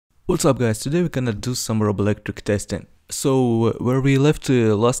What's up guys, today we're gonna do some Robolectric testing. So where we left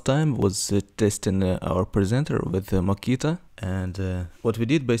last time was testing our presenter with Makita, and what we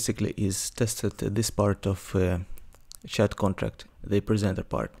did basically is tested this part of chat contract, the presenter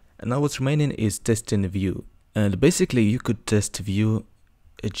part. And now what's remaining is testing view. And basically you could test view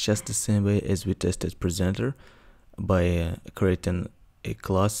just the same way as we tested presenter by creating a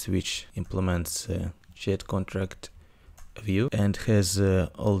class which implements chat contract view and has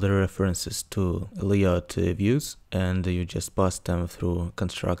all the references to layout views, and you just pass them through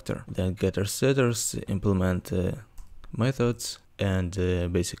constructor. Then getters setters implement methods and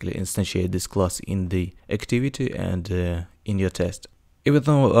basically instantiate this class in the activity and in your test. Even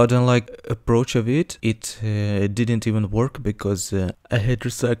though I don't like approach of it, it didn't even work because I had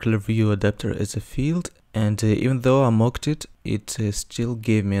recycler view adapter as a field, and even though I mocked it, it still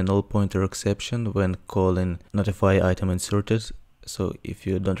gave me a null pointer exception when calling notify item inserted. So if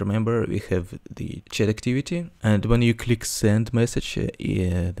you don't remember, we have the chat activity, and when you click send message,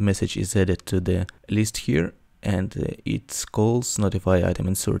 the message is added to the list here, and it calls notify item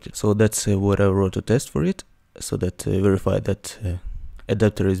inserted. So that's what I wrote a test for it, so that verify that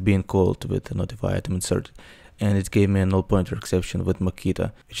adapter is being called with notify item inserted, and it gave me a null pointer exception with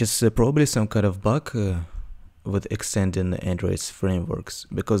Makita, which is probably some kind of bug with extending Android's frameworks,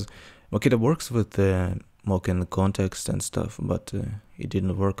 because Makita works with mocking context and stuff, but it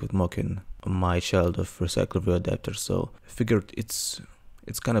didn't work with mocking my child of recycler view adapter. So I figured it's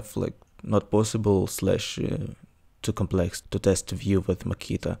kind of like not possible slash too complex to test view with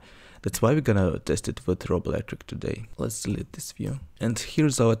Makita. That's why we're gonna test it with Robolectric today. Let's delete this view. And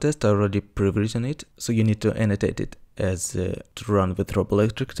here's our test. I already pre-written it, so you need to annotate it as to run with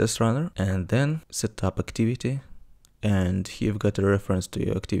Robolectric test runner, and then set up activity. And here you've got a reference to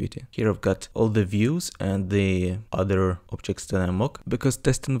your activity. Here I've got all the views and the other objects that I mock, because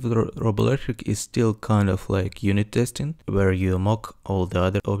testing with Robolectric is still kind of like unit testing, where you mock all the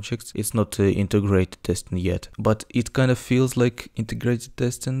other objects. It's not integrated testing yet, but it kind of feels like integrated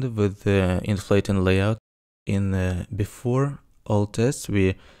testing with inflating layout. In before all tests,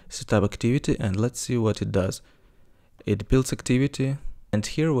 we set up activity, and let's see what it does. It builds activity, and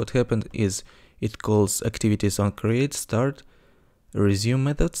here what happened is it calls activities on create, start, resume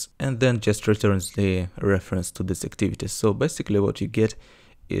methods, and then just returns the reference to this activity. So basically what you get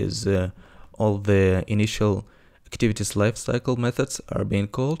is all the initial activities lifecycle methods are being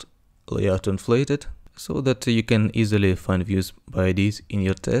called, layout inflated, so that you can easily find views by these in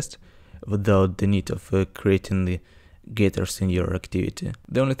your test without the need of creating the getters in your activity.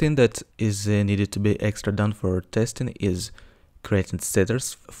 The only thing that is needed to be extra done for testing is creating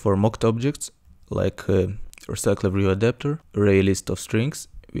setters for mocked objects, like recycler view adapter, array list of strings,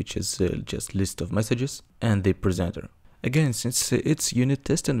 which is just list of messages, and the presenter. Again, since it's unit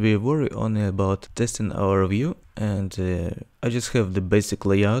testing, we worry only about testing our view, and I just have the basic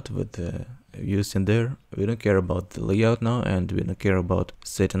layout with views in there. We don't care about the layout now, and we don't care about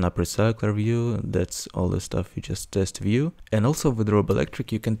setting up recycler view. That's all the stuff you just test view. And also with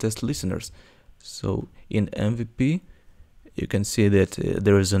Robolectric you can test listeners. So in MVP you can see that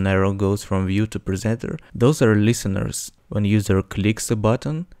there is an arrow goes from view to presenter. Those are listeners. When user clicks a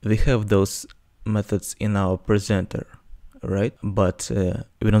button, we have those methods in our presenter, right? But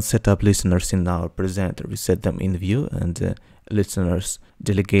we don't set up listeners in our presenter. We set them in view, and listeners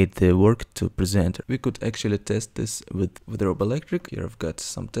delegate the work to presenter. We could actually test this with Robolectric. Here I've got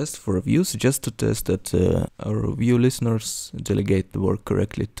some tests for views, just to test that our view listeners delegate the work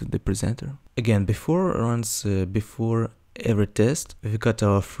correctly to the presenter. Again, before runs before every test, we've got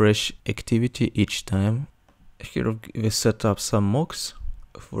our fresh activity each time. Here we set up some mocks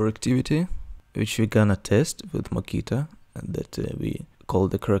for activity, which we're gonna test with Makita, and that we call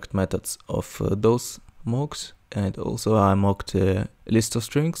the correct methods of those mocks. And also I mocked a list of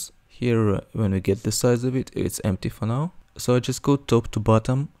strings. Here when we get the size of it, it's empty for now. So I just go top to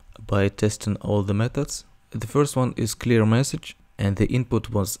bottom by testing all the methods. The first one is clear message, and the input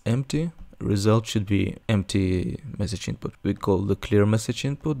was empty. Result should be empty message input. We call the clear message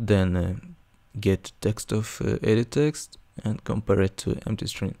input, then get text of edit text and compare it to empty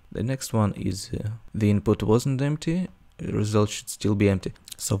string. The next one is the input wasn't empty, the result should still be empty.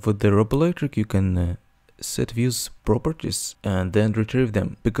 So with the Robolectric you can set views properties and then retrieve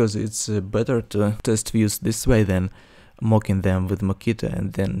them, because it's better to test views this way than mocking them with Makita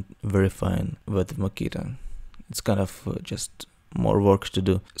and then verifying with Makita. It's kind of just more work to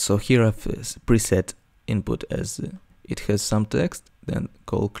do. So here I've preset input as it has some text, then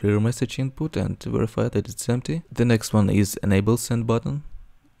call clear message input and verify that it's empty. The next one is enable send button.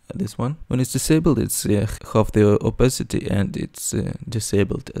 this one. When it's disabled, it's half the opacity and it's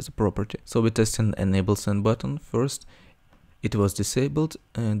disabled as a property. So we test an enable send button first. It was disabled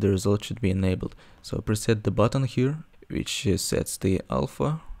and the result should be enabled. So preset the button here, which sets the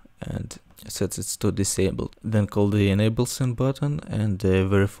alpha and sets it to disabled. Then call the enable send button and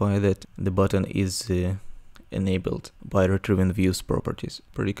verify that the button is enabled by retrieving views properties.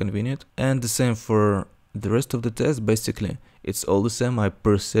 Pretty convenient. And the same for the rest of the test. Basically, it's all the same. I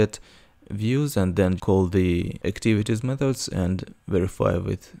preset views and then call the activities methods and verify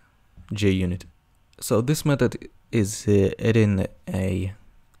with JUnit. So this method is adding a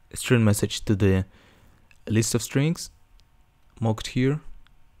string message to the list of strings mocked here,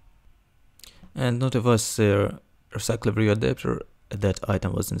 and notifies recycle view adapter that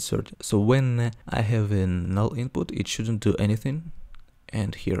item was inserted. So when I have a null input, it shouldn't do anything,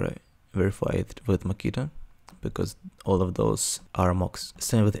 and here I verify it with Makita because all of those are mocks.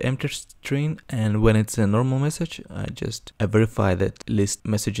 Same with empty string, and when it's a normal message, I verify that list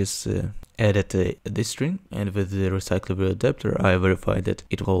messages added this string, and with the recycle view adapter I verify that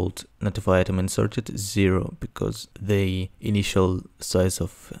it called notify item inserted 0 because the initial size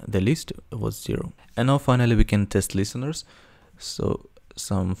of the list was 0. And now finally we can test listeners. So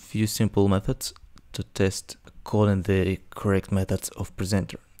some few simple methods to test calling the correct methods of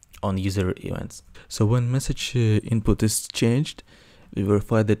presenter on user events. So when message input is changed, we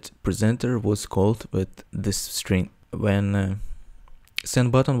verify that presenter was called with this string. When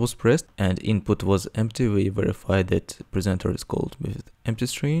send button was pressed and input was empty, we verify that presenter is called with empty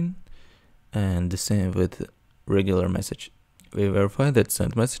string, and the same with regular message. We verify that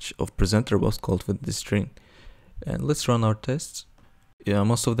send message of presenter was called with this string. And let's run our tests. Yeah,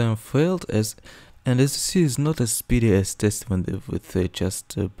 most of them failed, and as you see, it's not as speedy as test with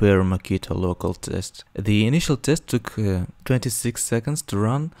just a bare Makita local test. The initial test took 26 seconds to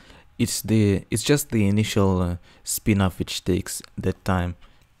run. It's just the initial spin-off which takes that time,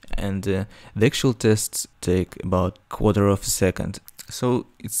 and the actual tests take about quarter of a second. So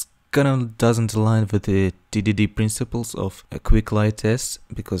it's kind of doesn't align with the TDD principles of a quick light test,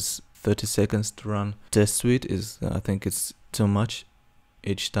 because 30 seconds to run test suite is, I think it's too much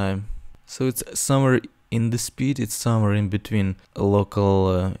each time. So it's somewhere in the speed, it's somewhere in between a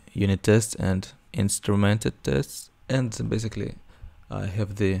local unit test and instrumented tests. And basically I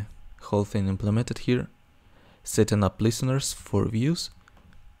have the whole thing implemented here, setting up listeners for views.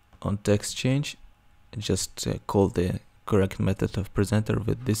 On text change, just call the correct method of presenter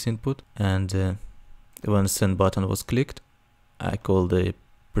with this input, and when send button was clicked, I call the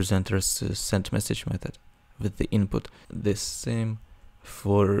presenter's send message method with the input. The same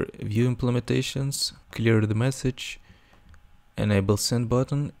for view implementations, clear the message, enable send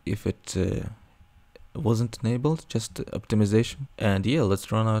button if it wasn't enabled, just optimization. And yeah,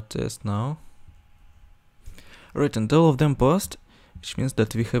 let's run our test now. Right, and all of them passed, which means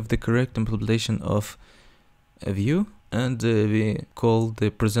that we have the correct implementation of a view, and we call the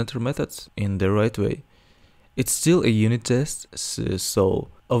presenter methods in the right way. It's still a unit test, so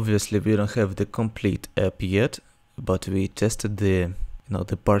obviously we don't have the complete app yet, but we tested the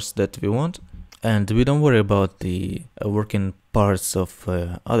parts that we want, and we don't worry about the working parts of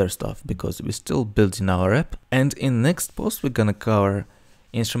other stuff because we're still building our app. And in next post we're gonna cover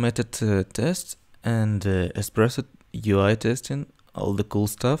instrumented tests and Espresso UI testing, all the cool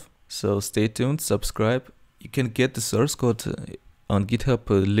stuff. So stay tuned, subscribe. You can get the source code on GitHub,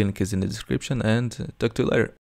 link is in the description, and talk to you later.